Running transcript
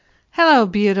Hello,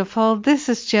 beautiful. This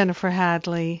is Jennifer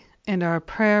Hadley, and our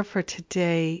prayer for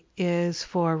today is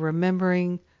for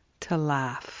remembering to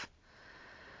laugh.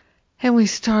 And we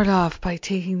start off by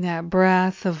taking that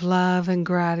breath of love and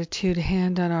gratitude,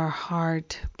 hand on our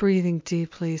heart, breathing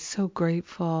deeply, so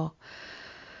grateful.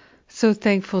 So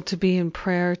thankful to be in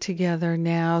prayer together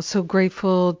now, so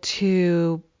grateful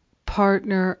to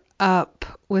partner up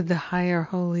with the higher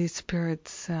Holy Spirit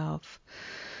self.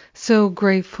 So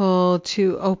grateful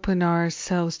to open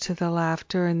ourselves to the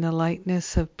laughter and the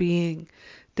lightness of being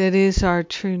that is our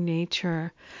true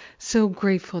nature. So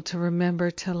grateful to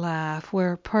remember to laugh.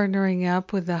 We're partnering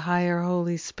up with the higher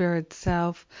Holy Spirit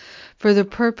self for the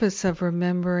purpose of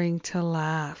remembering to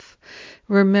laugh,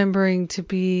 remembering to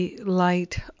be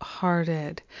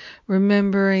light-hearted,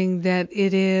 remembering that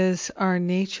it is our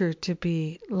nature to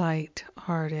be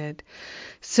light-hearted.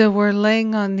 So we're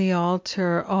laying on the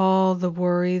altar all the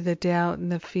worry, the doubt,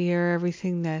 and the fear,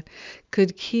 everything that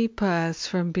could keep us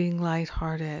from being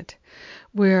lighthearted.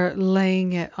 We're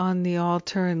laying it on the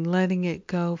altar and letting it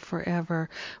go forever.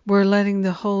 We're letting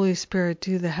the Holy Spirit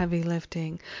do the heavy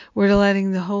lifting. We're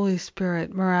letting the Holy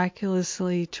Spirit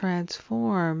miraculously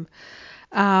transform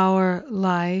our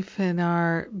life and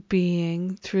our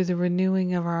being through the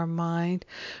renewing of our mind.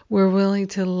 We're willing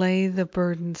to lay the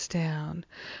burdens down.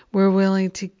 We're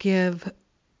willing to give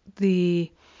the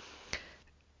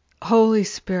Holy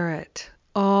Spirit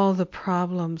all the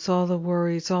problems, all the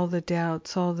worries, all the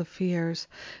doubts, all the fears,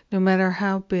 no matter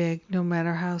how big, no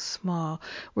matter how small.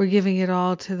 We're giving it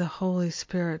all to the Holy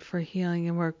Spirit for healing,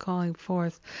 and we're calling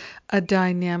forth a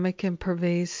dynamic and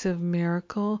pervasive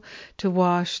miracle to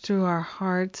wash through our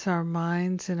hearts, our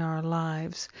minds, and our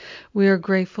lives. We are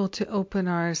grateful to open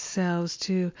ourselves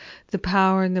to the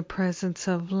power and the presence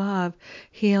of love,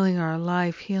 healing our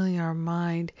life, healing our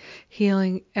mind,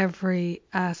 healing every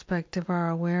aspect of our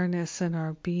awareness and our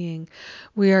being.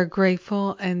 We are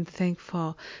grateful and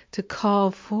thankful to call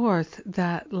forth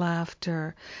that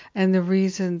laughter, and the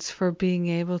reasons for being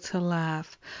able to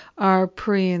laugh are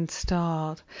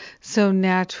pre-installed. So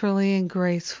naturally and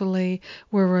gracefully,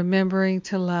 we're remembering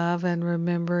to love and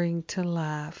remembering to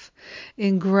laugh.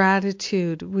 In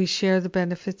gratitude, we share the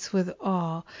benefits with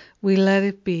all. We let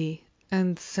it be,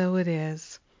 and so it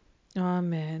is.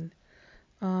 Amen.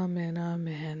 Amen.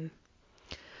 Amen.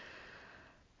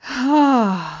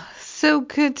 Ah, so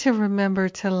good to remember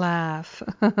to laugh.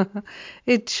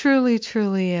 It truly,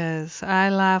 truly is. I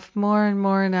laugh more and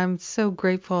more, and I'm so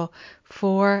grateful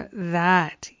for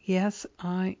that. Yes,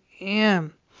 I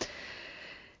am.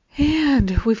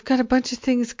 And we've got a bunch of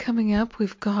things coming up.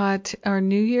 We've got our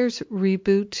New Year's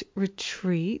Reboot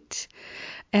Retreat,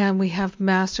 and we have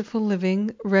Masterful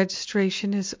Living.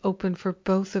 Registration is open for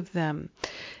both of them.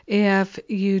 If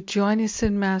you join us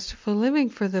in Masterful Living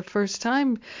for the first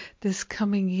time this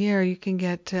coming year, you can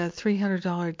get a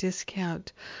 $300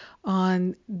 discount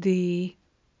on the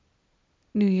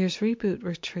New Year's Reboot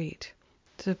Retreat.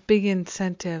 It's a big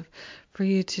incentive for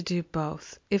you to do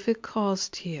both, if it calls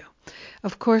to you.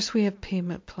 Of course, we have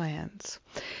payment plans.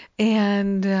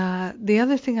 And the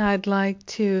other thing I'd like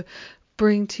to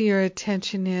bring to your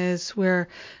attention is we're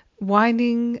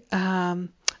winding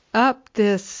up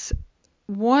this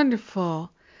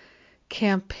wonderful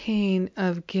campaign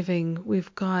of giving.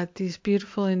 We've got these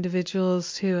beautiful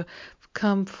individuals who have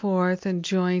come forth and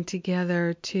joined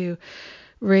together to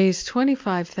raise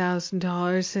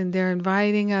 $25,000, and they're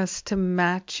inviting us to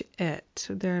match it.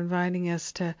 They're inviting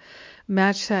us to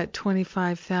match that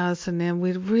 $25,000, and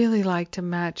we'd really like to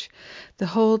match the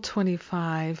whole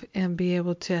 25 and be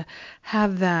able to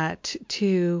have that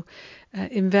to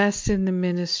invest in the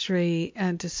ministry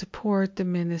and to support the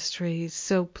ministry.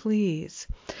 So please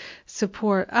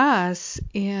support us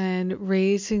in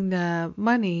raising the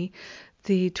money.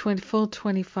 The full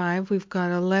 25, we've got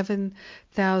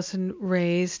 11,000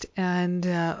 raised and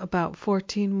about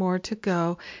 14 more to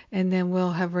go, and then we'll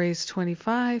have raised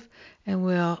 25, and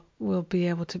we'll be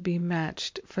able to be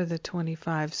matched for the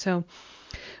 25. So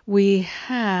we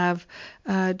have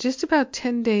just about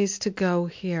 10 days to go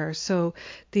here. So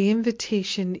the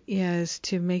invitation is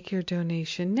to make your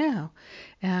donation now.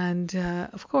 And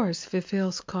of course, if it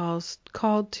feels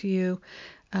called to you,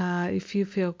 if you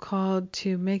feel called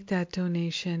to make that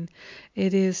donation,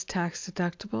 it is tax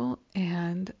deductible,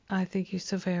 and I thank you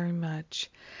so very much.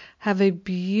 Have a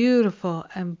beautiful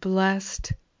and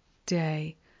blessed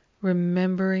day,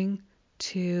 remembering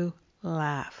to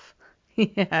laugh.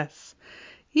 Yes.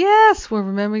 Yes, we're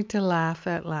remembering to laugh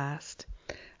at last.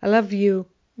 I love you.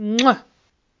 Mwah.